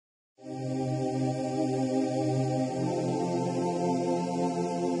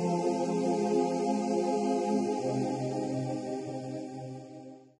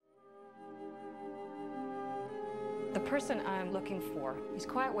person I'm looking for is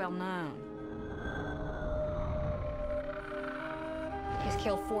quite well known. He's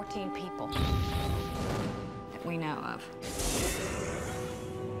killed 14 people that we know of.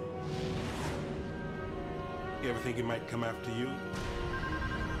 You ever think he might come after you?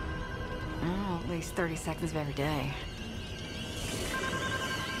 Oh, at least 30 seconds of every day.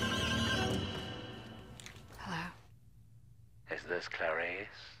 Hello? Is this Clarice?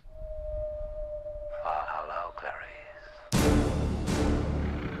 Oh, hello, Clarice.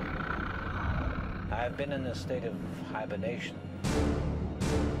 I've been in a state of hibernation.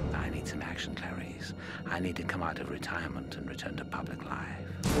 I need some action, Clarice. I need to come out of retirement and return to public life.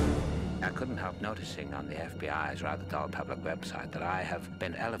 I couldn't help noticing on the FBI's rather dull public website that I have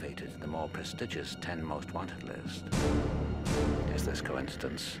been elevated to the more prestigious 10 most wanted list. Is this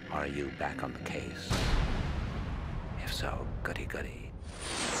coincidence, or are you back on the case? If so, goody goody.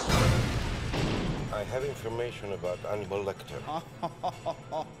 I have information about Hannibal Lecter.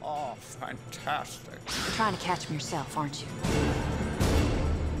 Oh, fantastic. You're trying to catch him yourself, aren't you?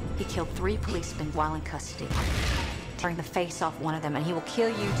 He killed 3 policemen while in custody. Tearing the face off one of them, and he will kill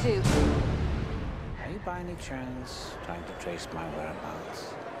you too. Are you by any chance trying to trace my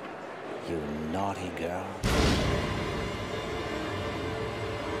whereabouts? You naughty girl.